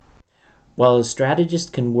While a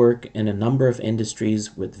strategist can work in a number of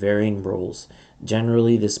industries with varying roles,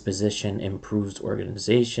 generally this position improves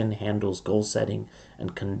organization, handles goal setting,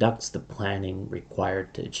 and conducts the planning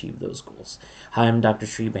required to achieve those goals. Hi, I'm Dr.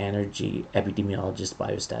 Sri Banerjee, epidemiologist,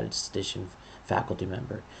 biostatistician, faculty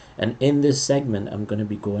member. And in this segment, I'm going to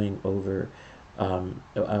be going over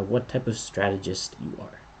what type of strategist you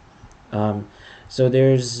are. So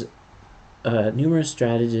there's numerous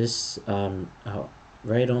strategists.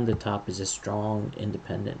 Right on the top is a strong,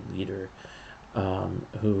 independent leader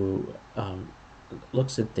who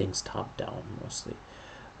looks at things top down mostly.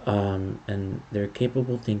 And they're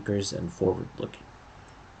capable thinkers and forward looking.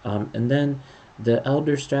 And then the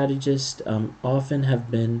elder strategists often have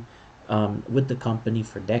been with the company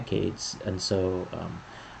for decades, and so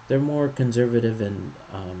they're more conservative and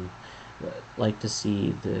like to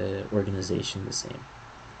see the organization the same.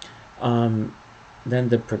 Um, then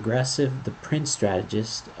the Prince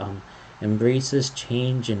strategist, embraces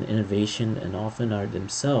change and innovation and often are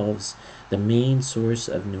themselves the main source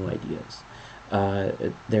of new ideas.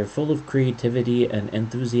 They're full of creativity and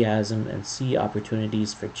enthusiasm and see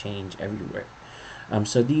opportunities for change everywhere.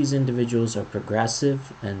 So these individuals are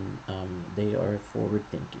progressive and they are forward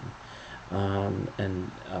thinking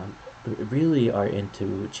and really are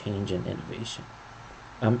into change and innovation.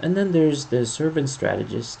 And then there's the servant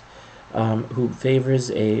strategist, who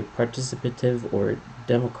favors a participative or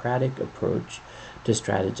democratic approach to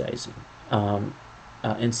strategizing.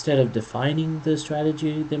 Instead of defining the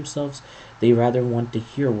strategy themselves, they rather want to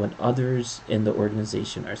hear what others in the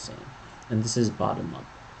organization are saying. And this is bottom up.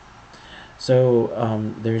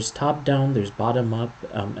 So there's top down, there's bottom up,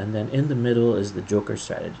 and then in the middle is the joker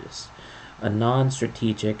strategist. A non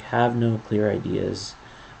strategic, have no clear ideas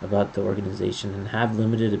about the organization, and have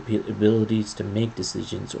limited abilities to make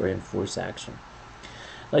decisions or enforce action.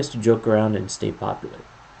 Likes to joke around and stay popular.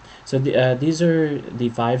 So these are the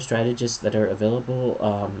 5 strategists that are available.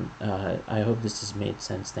 I hope this has made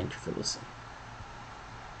sense. Thank you for listening.